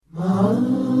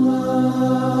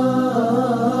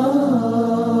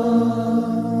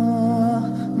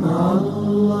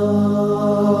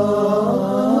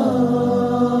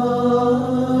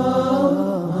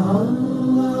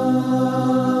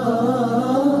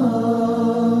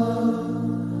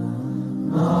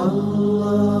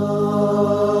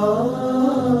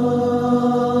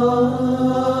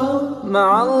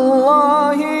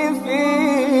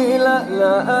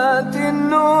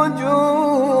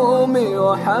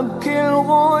وحبك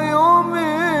الغيوم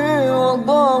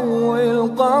وضوء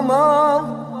القمر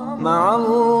مع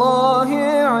الله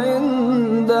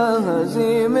عند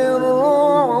هزيم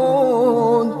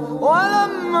الرعود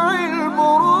ولمع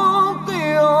البروق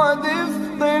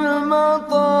ودفق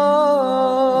المطر.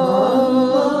 مع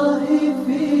الله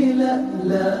في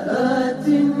لألآت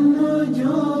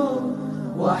النجوم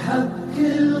وحبك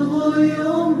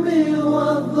الغيوم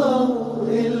وضوء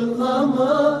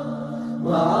القمر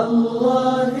مع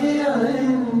الله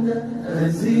عند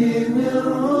هزيم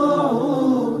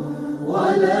الرعود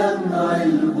ولمع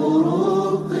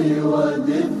البروق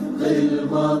ودفق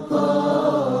المطر.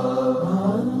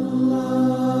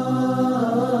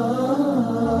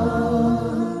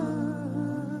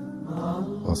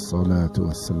 والصلاة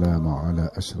والسلام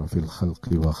على أشرف الخلق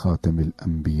وخاتم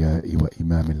الأنبياء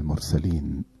وإمام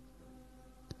المرسلين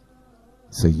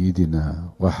سيدنا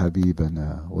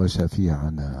وحبيبنا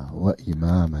وشفيعنا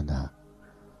وإمامنا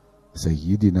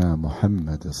سيدنا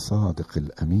محمد الصادق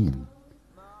الأمين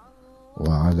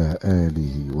وعلى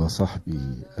آله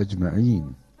وصحبه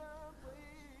أجمعين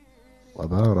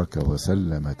وبارك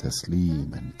وسلم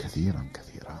تسليما كثيرا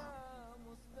كثيرا.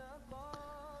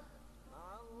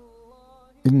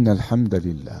 إن الحمد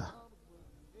لله.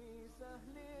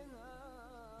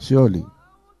 Surely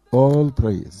all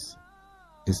praise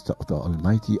is to the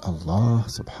Almighty Allah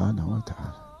subhanahu wa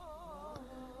ta'ala.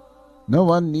 No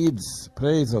one needs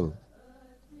praisal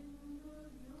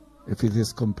if it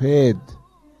is compared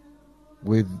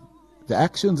with the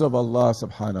actions of Allah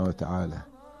subhanahu wa ta'ala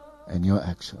and your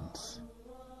actions.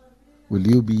 Will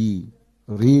you be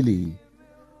really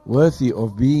worthy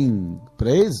of being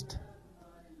praised?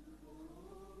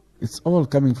 It's all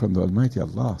coming from the Almighty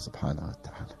Allah subhanahu wa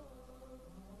ta'ala.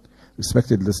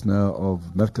 Respected listener of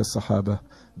Markaz Sahaba,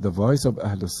 the voice of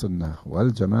Ahl Sunnah wal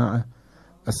Jama'ah,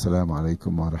 Assalamu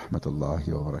alaikum wa rahmatullahi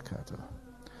wa barakatuh.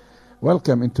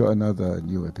 Welcome into another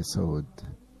new episode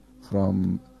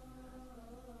from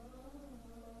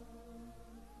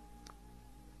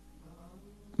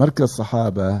Markaz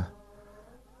Sahaba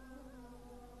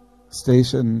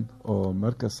station or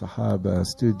Markaz Sahaba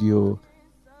studio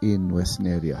in Western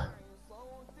area.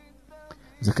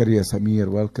 Zakaria Samir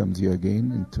welcomes you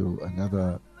again into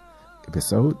another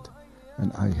episode,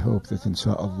 and I hope that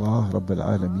insha'Allah Rabbil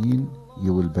Alameen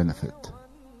you will benefit.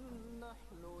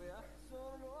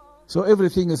 So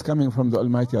everything is coming from the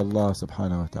Almighty Allah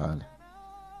subhanahu wa ta'ala.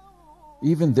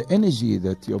 Even the energy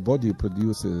that your body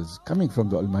produces coming from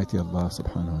the Almighty Allah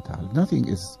subhanahu wa ta'ala. Nothing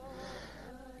is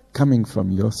coming from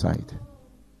your side.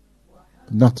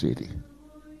 Not really.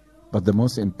 But the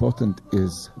most important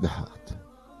is the heart.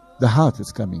 The heart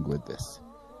is coming with this.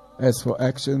 As for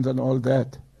actions and all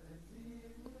that,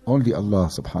 only Allah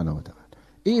subhanahu wa ta'ala.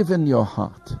 Even your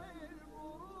heart,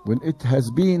 when it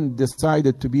has been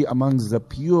decided to be amongst the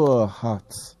pure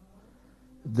hearts,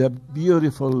 the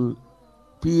beautiful,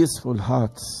 peaceful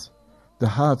hearts, the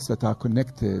hearts that are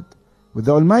connected with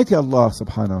the Almighty Allah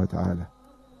subhanahu wa ta'ala,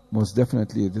 most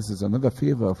definitely this is another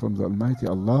favor from the Almighty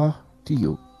Allah to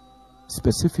you.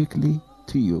 Specifically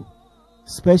to you,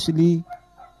 especially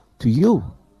to you.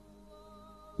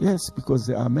 Yes, because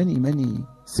there are many, many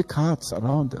sick hearts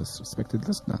around us, respected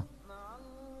listener.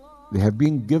 They have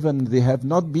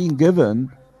not been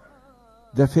given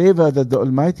the favor that the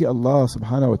Almighty Allah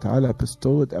subhanahu wa ta'ala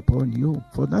bestowed upon you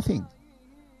for nothing.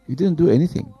 You didn't do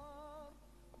anything.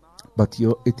 But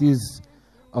it is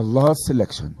Allah's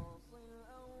selection,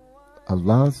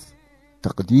 Allah's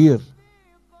taqdeer,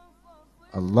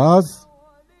 Allah's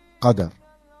qadar.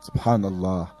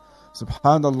 Subhanallah.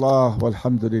 Subhanallah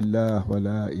walhamdulillah wa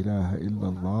la ilaha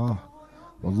illallah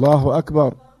wallahu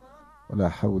akbar wa la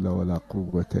hawla wa la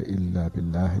quwwata illa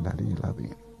billahi al-aliyyil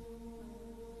azim.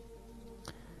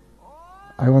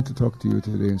 I want to talk to you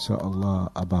today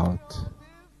inshallah about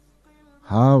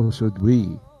how should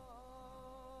we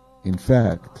in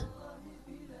fact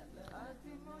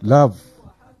love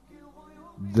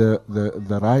the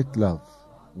right love,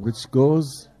 which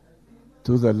goes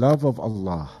to the love of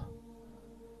Allah,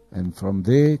 and from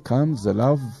there comes the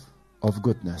love of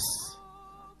goodness.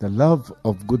 The love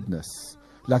of goodness,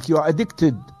 like you are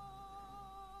addicted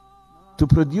to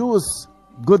produce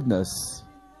goodness,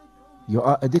 you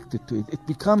are addicted to it. It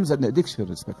becomes an addiction,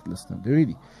 respected listener,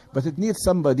 really. But it needs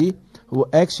somebody who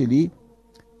actually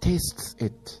tastes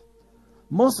it.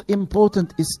 Most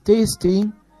important is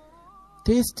tasting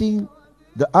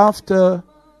the after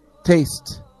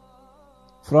taste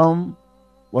from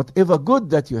whatever good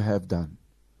that you have done.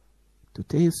 To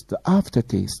taste the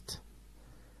aftertaste.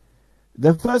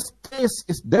 The first taste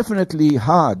is definitely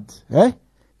hard.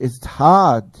 It's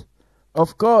hard,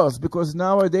 of course, because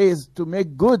nowadays to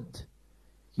make good,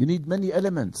 You need many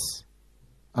elements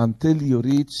until you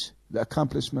reach the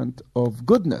accomplishment of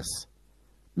goodness.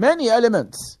 Many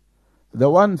elements.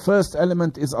 The first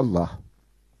element is Allah.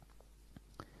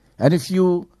 And if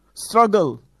you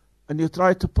struggle and you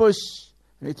try to push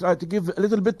and you try to give a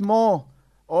little bit more,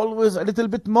 always a little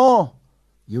bit more,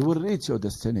 you will reach your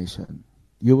destination.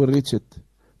 You will reach it.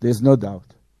 There's no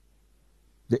doubt.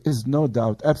 There is no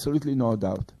doubt, absolutely no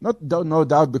doubt. No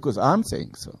doubt because I'm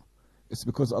saying so. It's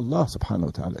because Allah subhanahu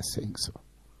wa ta'ala is saying so.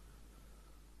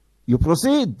 You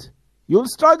proceed. You'll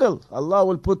struggle. Allah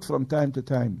will put from time to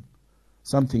time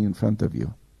something in front of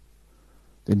you.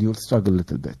 Then you'll struggle a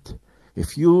little bit.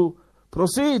 If you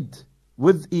proceed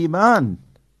with iman,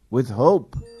 with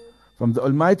hope from the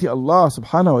Almighty Allah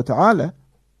subhanahu wa ta'ala,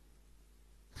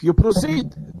 if you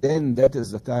proceed, then that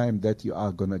is the time that you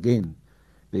are going to gain.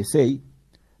 They say,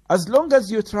 as long as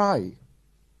you try,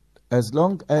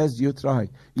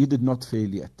 you did not fail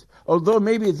yet. Although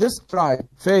maybe this try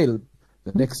failed,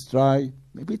 the next try,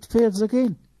 maybe it fails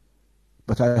again.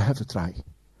 But I have to try.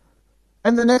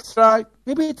 And the next try,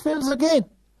 maybe it fails again.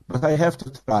 But I have to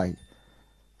try.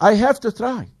 I have to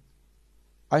try.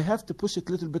 I have to push it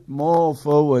a little bit more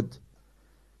forward.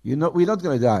 We're not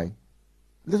going to die.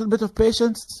 A little bit of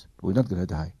patience, we're not going to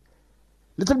die.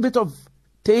 Little bit of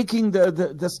taking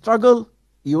the struggle,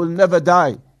 you will never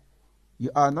die. You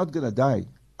are not going to die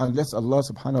unless Allah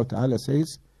subhanahu wa ta'ala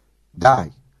says, die.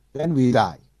 Then we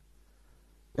die.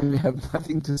 Then we have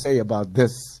nothing to say about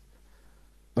this.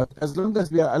 But as long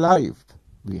as we are alive,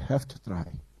 we have to try.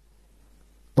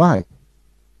 Why?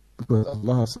 Because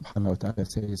Allah subhanahu wa ta'ala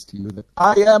says to you that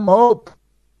I am hope.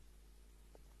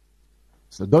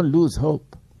 So don't lose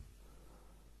hope.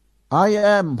 I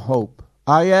am hope.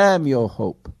 I am your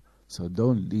hope. So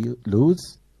don't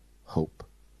lose hope.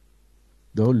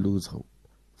 Don't lose hope.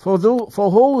 For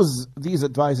whose these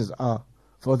advices are?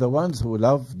 For the ones who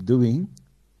love doing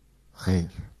khair.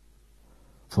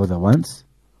 For the ones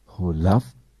who love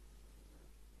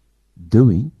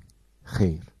doing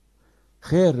khair.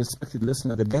 Khair, respected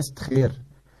listener, the best khair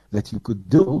that you could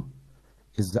do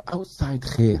is the outside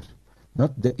khair,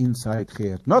 not the inside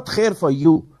khair. Not khair for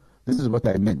you. This is what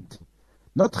I meant.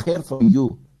 Not khair for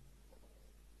you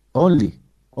only.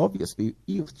 Obviously,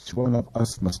 each one of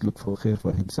us must look for khair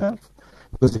for himself.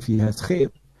 Because if he has khair,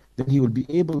 then he will be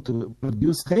able to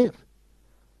produce khair.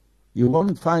 You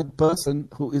won't find a person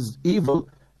who is evil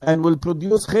and will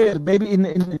produce khair, maybe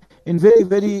in very,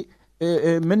 very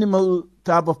minimal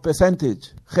type of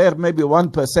percentage. Khair maybe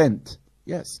 1%.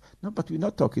 Yes. No, but we're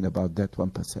not talking about that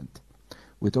 1%.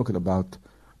 We're talking about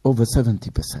over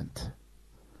 70%.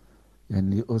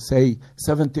 And you will say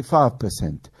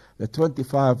 75%. The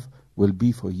 25 will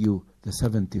be for you. The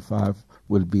 75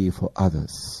 will be for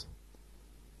others.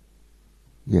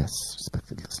 Yes,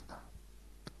 respected listener.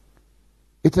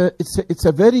 It's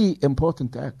a very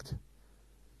important act.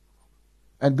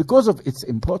 And because of its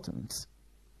importance,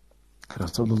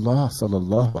 Rasulullah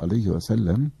sallallahu alayhi wa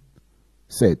sallam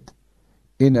said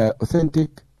in an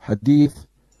authentic hadith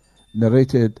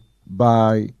narrated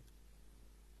by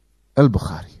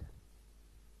Al-Bukhari,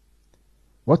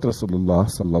 what Rasulullah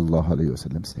sallallahu alayhi wa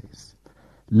sallam says,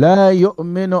 لا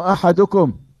يؤمن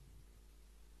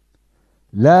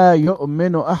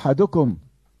أحدكم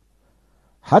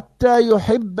حتى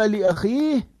يحب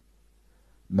لأخيه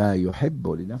ما يحب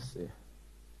لنفسه.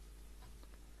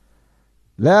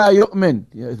 لا يؤمن.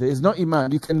 There is no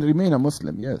iman. You can remain a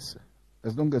Muslim, yes.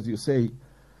 As long as you say,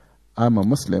 I'm a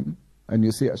Muslim, and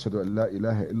you say, أشهد أن لا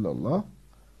إله إلا الله,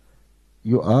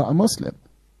 you are a Muslim.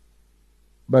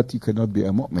 But you cannot be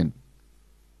a mu'min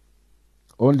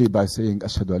only by saying,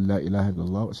 أشهد أن لا إله إلا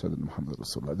الله وأشهد أن محمد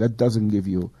رسول الله. That doesn't give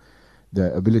you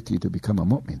the ability to become a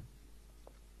mu'min.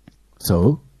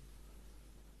 So,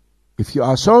 if you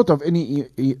are short of any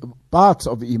parts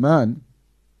of iman,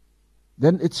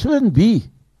 then it shouldn't be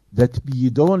that you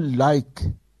don't like,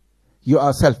 you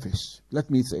are selfish. Let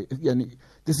me say,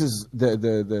 this is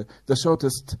the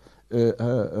shortest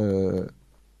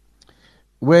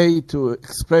way to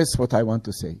express what I want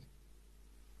to say.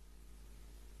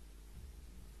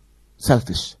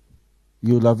 Selfish.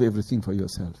 You love everything for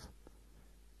yourself.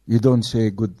 You don't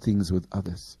share good things with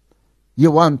others.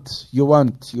 You want.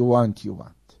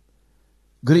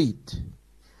 Greed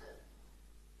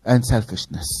and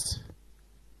selfishness.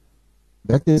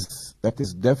 That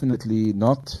is definitely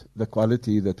not the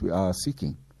quality that we are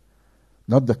seeking.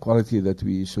 Not the quality that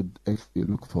we should actually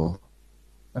look for.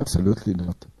 Absolutely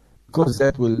not. Because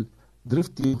that will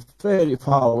drift you very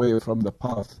far away from the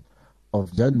path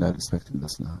of Jannah, respected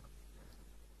listener.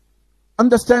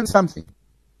 Understand something.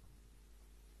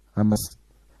 I must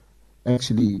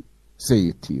actually say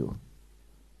it to you.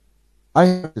 I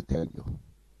have to tell you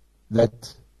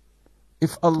that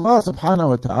if Allah subhanahu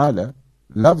wa ta'ala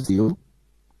loves you,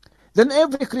 then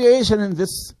every creation in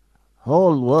this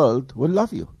whole world will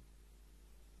love you,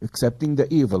 excepting the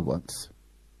evil ones.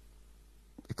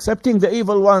 Excepting the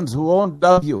evil ones who won't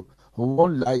love you, who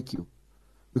won't like you,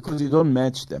 because you don't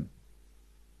match them.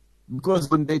 Because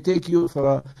when they take you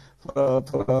for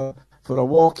a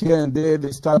walk here and there,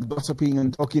 they start gossiping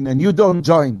and talking, and you don't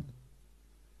join.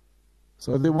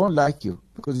 So they won't like you,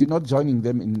 because you're not joining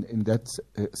them in that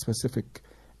specific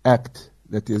act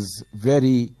that is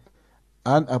very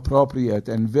inappropriate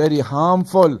and very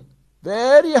harmful.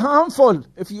 Very harmful.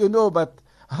 If you know but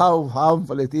how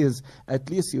harmful it is, at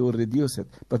least you will reduce it.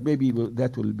 But maybe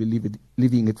that will be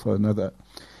leaving it for another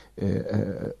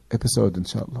episode,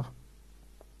 inshallah.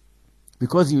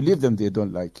 Because you leave them, they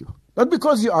don't like you. Not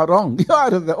because you are wrong. You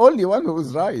are the only one who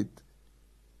is right.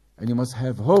 And you must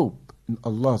have hope in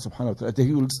Allah subhanahu wa ta'ala that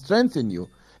He will strengthen you.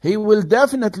 He will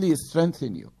definitely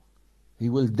strengthen you. He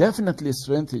will definitely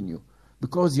strengthen you,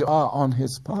 because you are on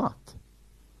His path.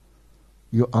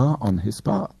 You are on His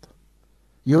path.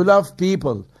 You love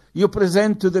people. You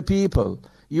present to the people.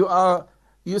 You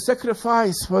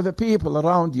sacrifice for the people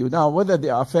around you. Now, whether they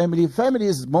are family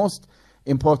is most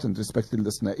important, respected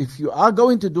listener. If you are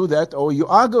going to do that, or you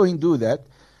are going to do that,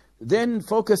 then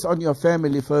focus on your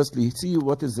family firstly. See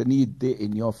what is the need there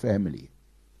in your family.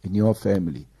 In your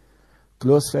family.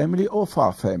 Close family or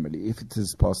far family, if it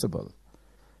is possible.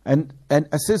 And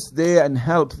assist there and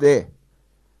help there.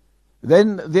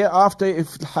 Then thereafter,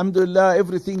 if alhamdulillah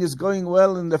everything is going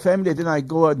well in the family, then I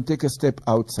go and take a step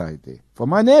outside there. For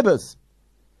my neighbors.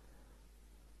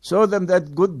 Show them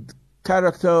that good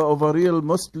character of a real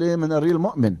Muslim and a real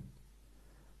mu'min.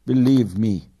 Believe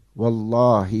me,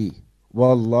 wallahi,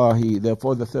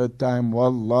 therefore the third time,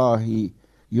 wallahi,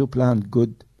 you plant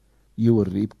good, you will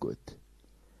reap good.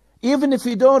 Even if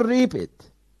you don't reap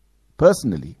it,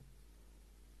 personally,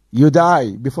 you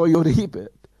die before you reap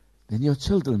it, then your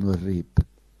children will reap.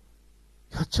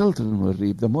 Your children will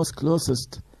reap the most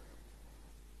closest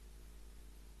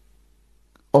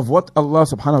of what Allah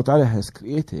subhanahu wa ta'ala has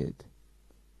created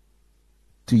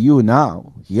to you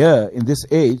now, here in this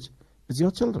age, is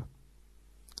your children.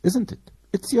 Isn't it?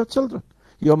 It's your children.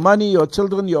 Your money, your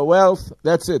children, your wealth,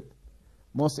 that's it.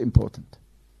 Most important.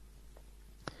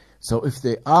 So if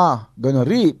they are going to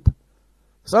reap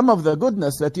some of the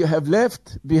goodness that you have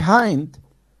left behind,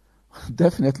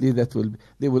 definitely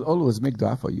they will always make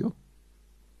dua for you.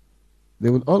 They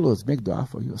will always make dua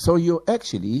for you. So you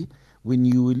actually, when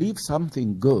you leave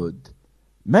something good,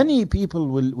 many people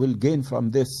will gain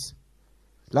from this.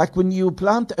 Like when you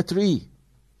plant a tree,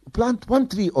 plant one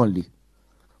tree only.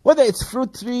 Whether it's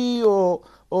fruit tree or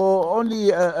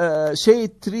only a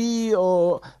shade tree,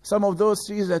 or some of those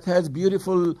trees that has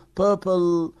beautiful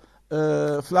purple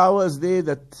flowers there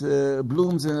that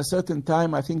blooms in a certain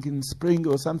time, I think in spring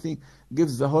or something,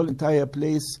 gives the whole entire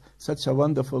place such a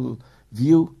wonderful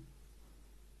view.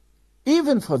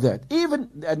 Even for that,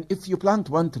 and if you plant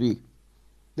one tree,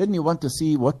 then you want to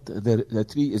see what the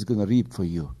tree is going to reap for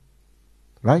you.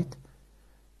 Right?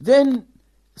 Then,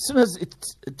 as soon as it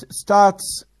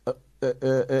starts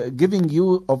giving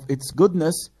you of its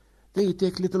goodness, then you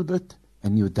take a little bit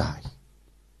and you die.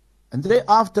 And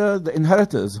thereafter, the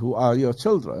inheritors, who are your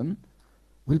children,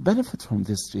 will benefit from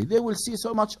this tree. They will see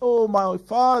so much. Oh, my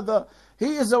father,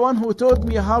 he is the one who taught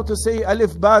me how to say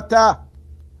alif ba ta.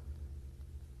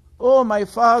 Oh, my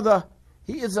father,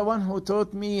 he is the one who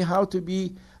taught me how to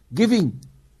be giving.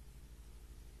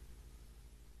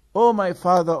 Oh, my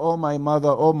father, oh, my mother,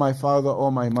 oh, my father, oh,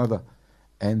 my mother.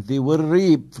 And they will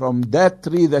reap from that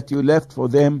tree that you left for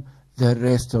them the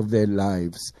rest of their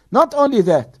lives. Not only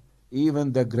that,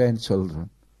 even the grandchildren.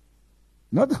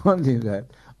 Not only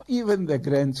that, even the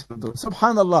grandchildren.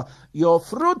 Subhanallah, your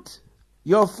fruits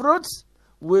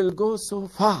will go so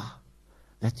far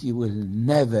that you will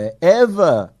never,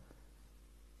 ever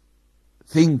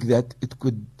think that it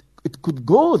could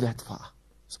go that far.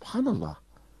 Subhanallah.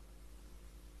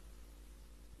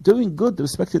 Doing good,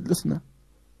 respected listener,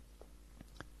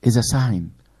 is a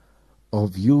sign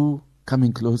of you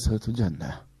coming closer to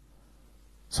Jannah.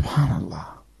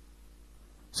 Subhanallah.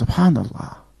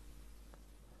 Subhanallah.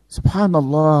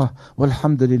 Subhanallah.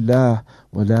 Walhamdulillah.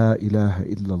 Wa la ilaha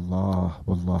illallah.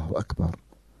 Wallahu akbar.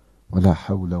 Wa la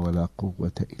hawla wa la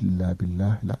quwwata illa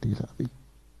billah al-aliyyil azim.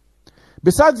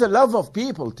 Besides the love of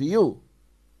people to you,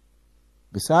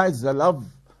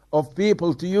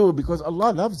 because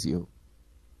Allah loves you.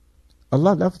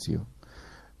 Allah loves you.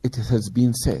 It has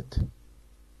been said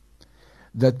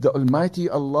that the Almighty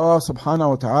Allah subhanahu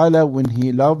wa ta'ala, when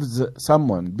He loves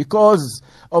someone, because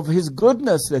of His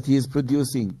goodness that He is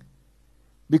producing,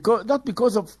 Not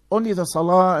because of only the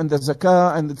salah and the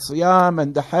zakah and the siyam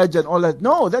and the hajj and all that.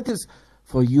 No, that is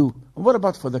for you. What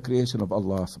about for the creation of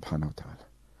Allah subhanahu wa ta'ala?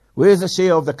 Where is the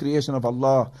share of the creation of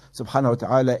Allah subhanahu wa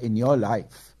ta'ala in your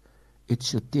life? It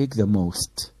should take the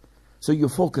most. So you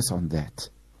focus on that.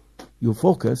 You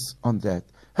focus on that.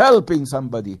 Helping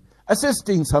somebody,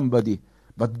 assisting somebody.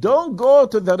 But don't go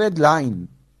to the red line.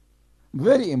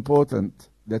 Very important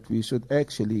that we should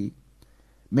actually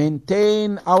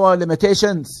maintain our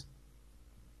limitations.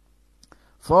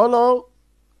 Follow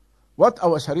what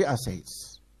our Sharia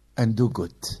says and do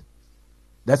good.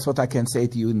 That's what I can say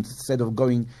to you instead of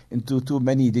going into too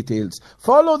many details.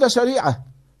 Follow the Sharia.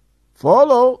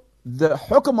 Follow the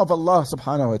hukum of Allah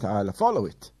subhanahu wa ta'ala. Follow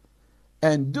it.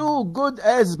 And do good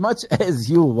as much as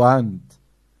you want.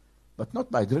 But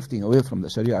not by drifting away from the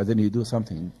Sharia, then you do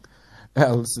something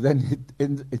else. Then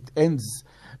it ends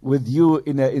with you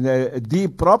in a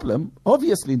deep problem.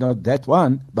 Obviously not that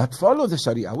one, but follow the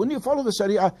Sharia. When you follow the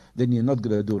Sharia, then you're not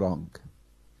going to do wrong.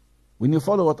 When you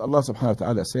follow what Allah subhanahu wa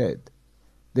ta'ala said,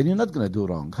 then you're not going to do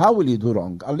wrong. How will you do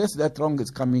wrong? Unless that wrong is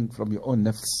coming from your own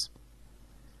nafs.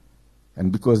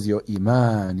 And because your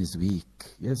iman is weak.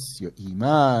 Yes, your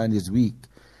iman is weak.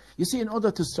 You see, in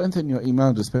order to strengthen your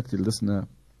iman, respected listener,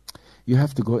 you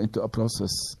have to go into a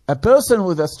process. A person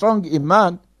with a strong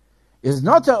iman is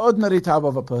not an ordinary type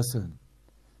of a person.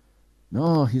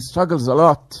 No, he struggles a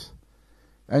lot.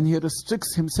 And he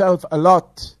restricts himself a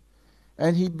lot.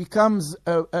 And he becomes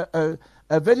a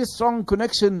very strong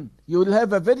connection. You will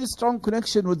have a very strong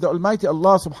connection with the Almighty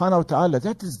Allah subhanahu wa ta'ala.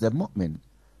 That is the mu'min.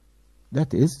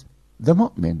 That is the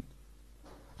mu'min.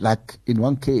 Like in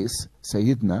one case,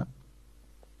 Sayyidina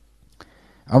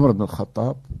Umar ibn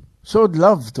al-Khattab showed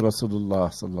love to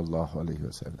Rasulullah sallallahu alayhi wa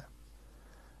sallam.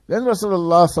 Then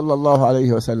Rasulullah sallallahu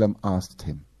alayhi wa sallam asked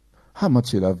him, how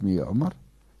much you love me, Umar?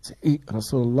 He said,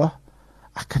 Rasulullah,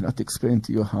 I cannot explain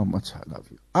to you how much I love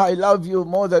you. I love you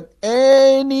more than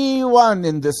anyone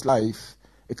in this life,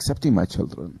 excepting my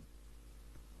children.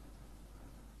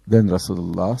 Then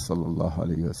Rasulullah sallallahu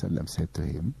alayhi wa sallam said to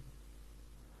him,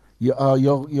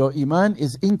 your iman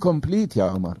is incomplete,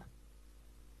 Ya Umar,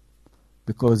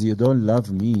 because you don't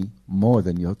love me more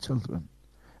than your children.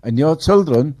 And your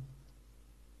children,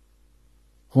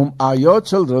 whom are your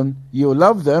children, you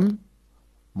love them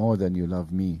more than you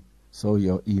love me. So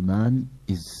your iman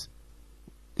is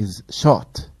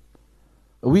short.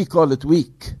 We call it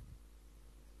weak.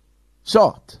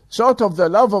 Short of the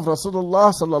love of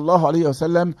Rasulullah sallallahu alayhi wa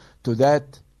sallam to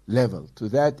that level, to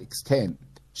that extent.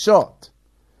 Short.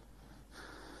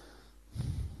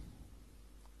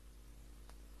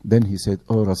 Then he said,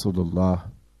 oh Rasulullah,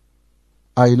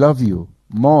 I love you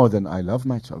more than I love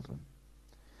my children.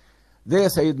 There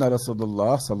Sayyidina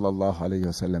Rasulullah sallallahu alayhi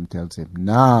wa sallam tells him,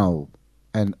 now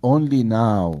and only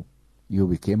now you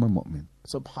became a mu'min.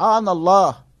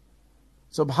 Subhanallah.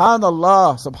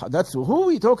 Subhanallah. That's who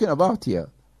we talking about here.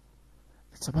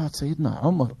 It's about Sayyidina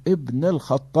Umar ibn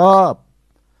al-Khattab.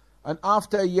 And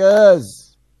after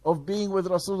years of being with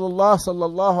Rasulullah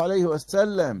sallallahu alayhi wa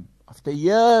sallam, after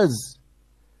years,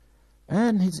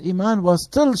 and his iman was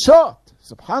still short.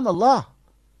 Subhanallah.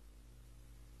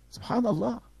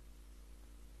 Subhanallah.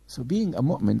 So being a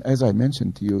mu'min, as I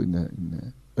mentioned to you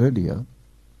earlier,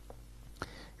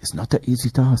 is not an easy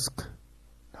task.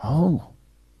 No,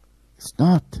 it's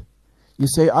not. You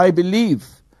say, I believe,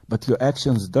 but your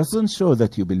actions doesn't show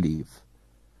that you believe.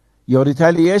 Your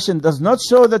retaliation does not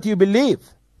show that you believe.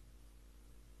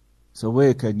 So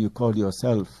where can you call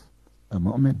yourself a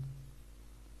mu'min?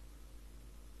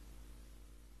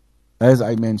 As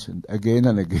I mentioned again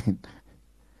and again,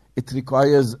 it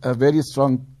requires a very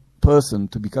strong person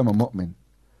to become a mu'min.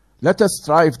 Let us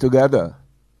strive together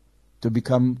to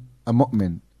become a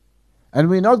mu'min. And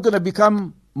we're not going to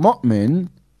become mu'min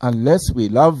unless we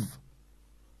love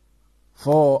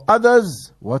for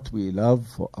others what we love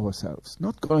for ourselves.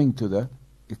 Not going to the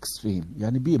extreme.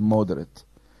 Yani be moderate.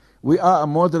 We are a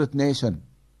moderate nation.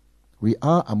 We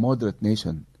are a moderate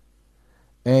nation.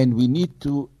 And we need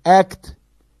to act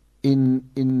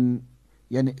in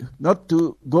not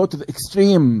to go to the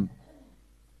extreme,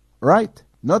 right?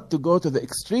 Not to go to the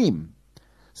extreme.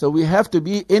 So we have to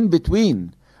be in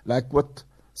between, like what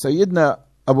Sayyidina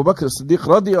Abu Bakr as-Siddiq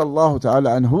radiyallahu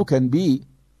ta'ala anhu can be,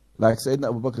 like Sayyidina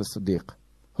Abu Bakr as-Siddiq.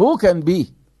 Who can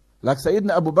be like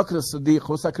Sayyidina Abu Bakr as-Siddiq,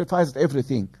 who sacrificed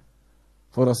everything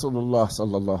for Rasulullah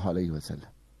sallallahu alayhi wa sallam?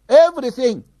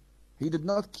 Everything. He did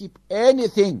not keep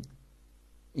anything,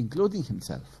 including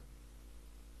himself.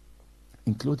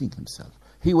 Including himself.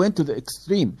 He went to the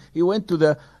extreme. He went to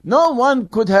the... No one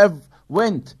could have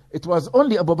went. It was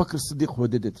only Abu Bakr as-Siddiq who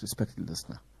did it, respected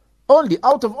listener. Only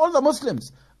out of all the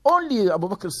Muslims. Only Abu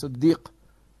Bakr Siddiq,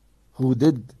 who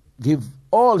did give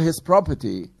all his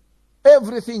property,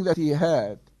 everything that he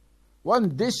had,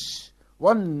 one dish,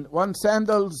 one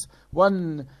sandals,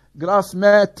 one grass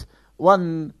mat,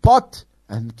 one pot,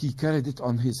 and he carried it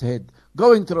on his head,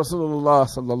 going to Rasulullah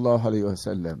sallallahu alayhi wa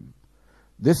sallam.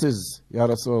 This is, Ya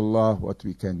Rasulullah, what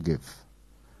we can give.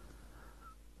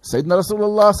 Sayyidina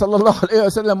Rasulullah sallallahu alayhi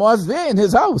wa sallam was there in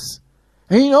his house.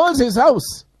 He knows his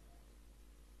house.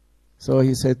 So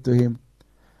he said to him,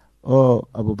 "Oh,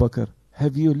 Abu Bakr,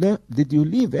 did you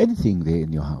leave anything there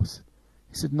in your house?"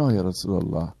 He said, "No, Ya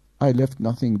Rasulullah, I left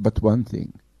nothing but one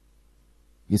thing."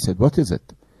 He said, "What is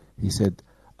it?" He said,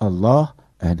 "Allah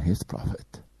and His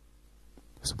Prophet."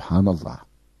 Subhanallah.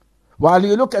 While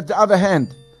you look at the other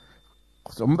hand,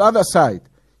 from the other side,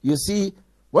 you see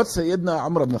what Sayyidina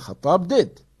Umar ibn Khattab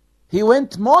did. He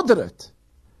went moderate.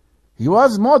 He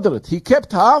was moderate. He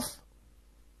kept half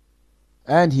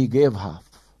and he gave half.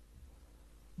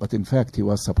 But in fact, he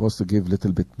was supposed to give a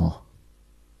little bit more,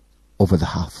 over the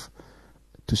half,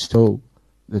 to show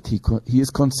that he is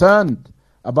concerned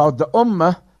about the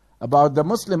ummah, about the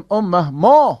Muslim ummah,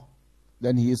 more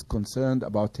than he is concerned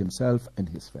about himself and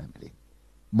his family.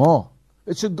 More.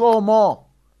 It should go more.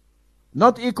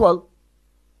 Not equal.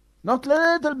 Not a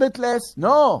little bit less.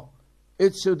 No.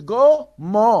 It should go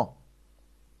more.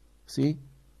 See?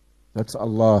 That's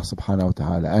Allah subhanahu wa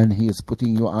ta'ala. And He is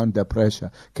putting you under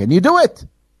pressure. Can you do it?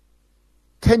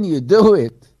 Can you do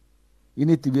it? You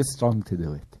need to be strong to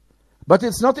do it. But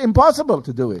it's not impossible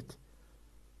to do it.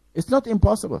 It's not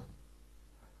impossible.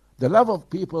 The love of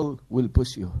people will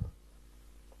push you.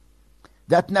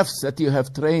 That nafs that you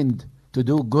have trained to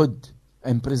do good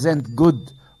and present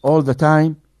good all the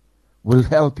time will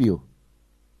help you.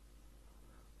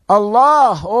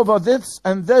 Allah over this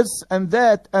and this and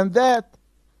that and that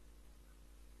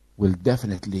will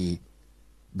definitely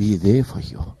be there for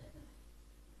you.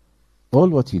 All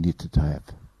what you need to have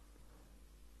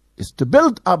is to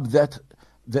build up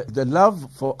the love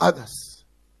for others.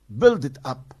 Build it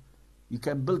up. You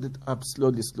can build it up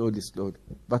slowly.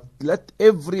 But let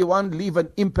everyone leave an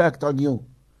impact on you.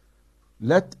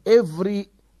 Let every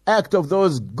act of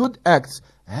those good acts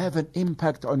have an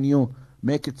impact on you.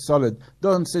 Make it solid.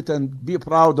 Don't sit and be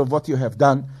proud of what you have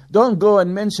done. Don't go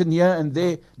and mention here and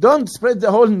there. Don't spread the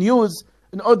whole news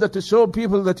in order to show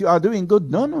people that you are doing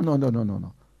good. No.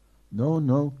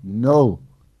 No.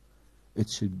 It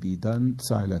should be done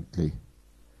silently.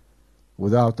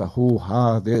 Without a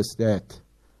hoo-ha, this, that.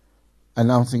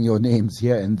 Announcing your names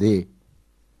here and there.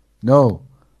 No.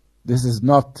 This is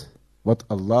not what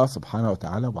Allah subhanahu wa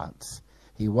ta'ala wants.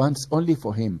 He wants only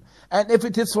for Him. And if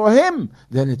it is for Him,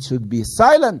 then it should be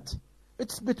silent.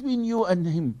 It's between you and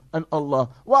Him and Allah.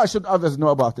 Why should others know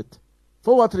about it?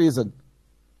 For what reason?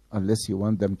 Unless you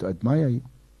want them to admire you.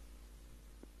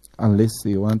 Unless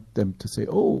you want them to say,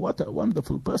 "Oh, what a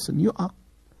wonderful person you are."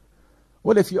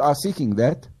 Well, if you are seeking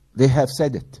that, they have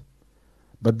said it.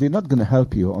 But they're not going to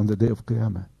help you on the day of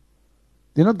Qiyamah.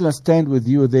 They're not going to stand with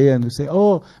you there and say,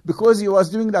 "Oh, because he was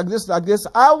doing like this,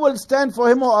 I will stand for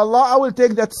him, oh Allah, I will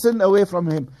take that sin away from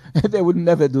him." They would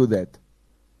never do that.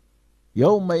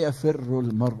 يَوْمَ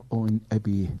يَفِرُّ الْمَرْءُ مِنْ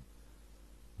أَبِيهِ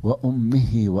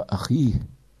وَأُمِّهِ وَأَخِيهِ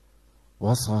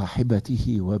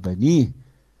وَصَاحِبَتِهِ وَبَنِيهِ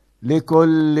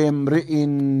لِكُلِّ امْرِئٍ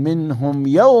مِّنْهُمْ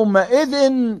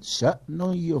يَوْمَئِذٍ شَأْنٌ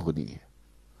يُغْنِيهِ.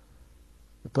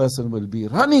 The person will be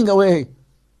running away.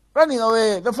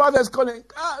 The father is calling,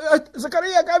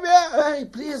 "Zakaria, come here. Hey,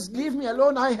 please leave me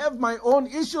alone. I have my own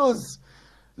issues.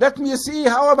 Let me see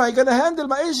how am I going to handle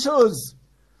my issues."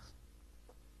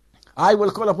 I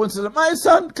will call upon him, "My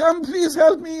son, come, please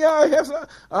help me.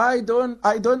 I don't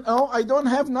know. I don't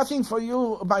have nothing for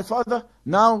you, my father."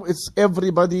 Now it's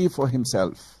everybody for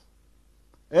himself.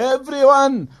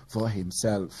 Everyone for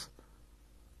himself.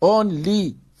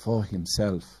 Only for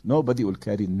himself. Nobody will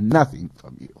carry nothing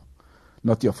from you.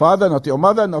 Not your father, not your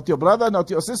mother, not your brother, not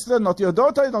your sister, not your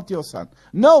daughter, not your son.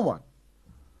 No one.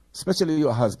 Especially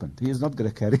your husband. He is not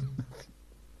going to carry nothing.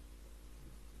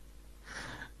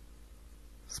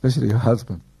 Especially your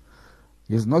husband.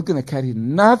 He is not going to carry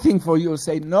nothing for you.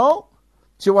 Say, "No,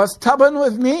 she was stubborn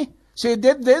with me. She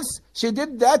did this, she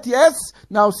did that, yes.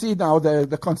 Now see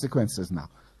the consequences now."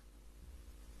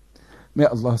 May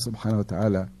Allah subhanahu wa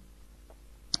ta'ala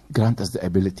grant us the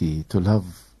ability to love,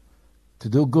 to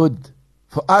do good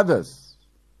for others,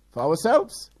 for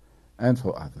ourselves and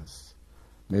for others.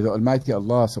 May the Almighty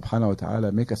Allah subhanahu wa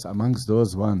ta'ala make us amongst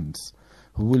those ones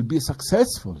who will be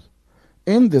successful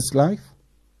in this life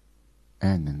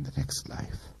and in the next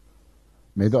life.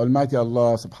 May the Almighty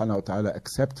Allah subhanahu wa ta'ala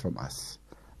accept from us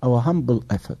our humble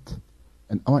effort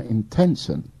and our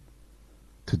intention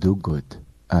to do good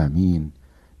Ameen.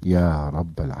 Ya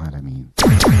Rabbal Alameen.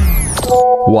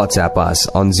 WhatsApp us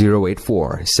on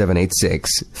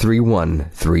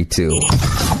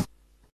 084-786-3132.